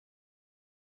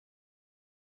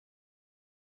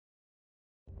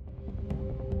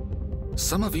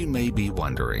Some of you may be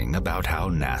wondering about how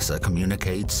NASA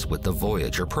communicates with the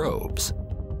Voyager probes.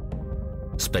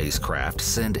 Spacecraft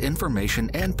send information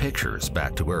and pictures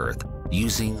back to Earth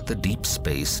using the Deep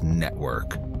Space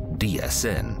Network,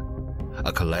 DSN,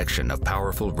 a collection of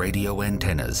powerful radio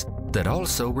antennas that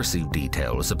also receive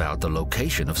details about the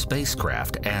location of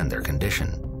spacecraft and their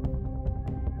condition.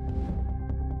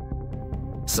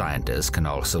 Scientists can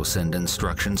also send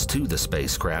instructions to the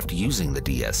spacecraft using the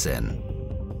DSN.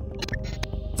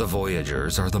 The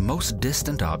Voyagers are the most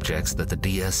distant objects that the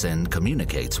DSN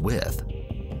communicates with.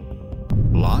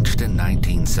 Launched in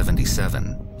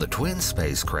 1977, the twin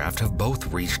spacecraft have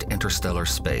both reached interstellar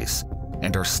space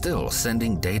and are still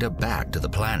sending data back to the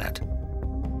planet.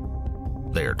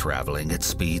 They are traveling at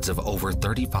speeds of over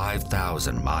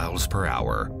 35,000 miles per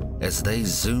hour as they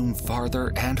zoom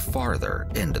farther and farther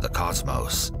into the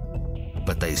cosmos.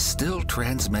 But they still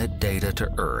transmit data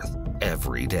to Earth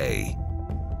every day.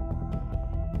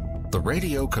 The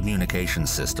radio communication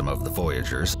system of the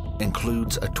Voyagers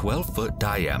includes a 12-foot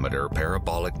diameter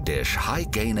parabolic dish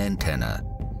high-gain antenna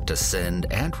to send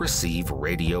and receive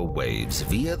radio waves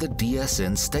via the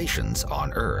DSN stations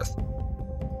on Earth.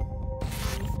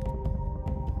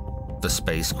 The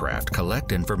spacecraft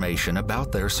collect information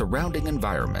about their surrounding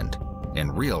environment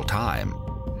in real time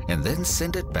and then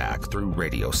send it back through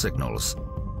radio signals.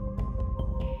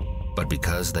 But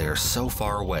because they are so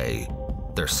far away,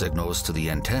 their signals to the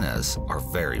antennas are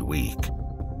very weak.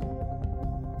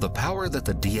 The power that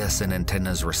the DSN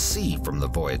antennas receive from the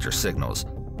Voyager signals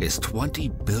is 20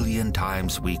 billion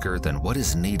times weaker than what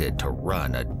is needed to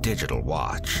run a digital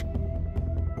watch.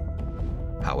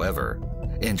 However,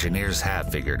 engineers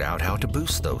have figured out how to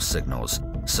boost those signals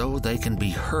so they can be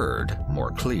heard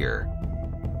more clear.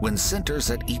 When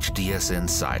centers at each DSN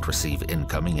site receive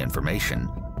incoming information,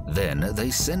 then they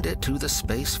send it to the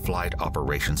Space Flight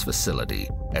Operations Facility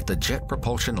at the Jet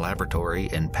Propulsion Laboratory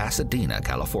in Pasadena,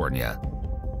 California.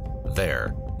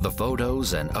 There, the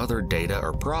photos and other data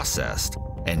are processed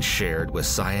and shared with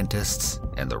scientists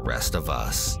and the rest of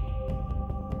us.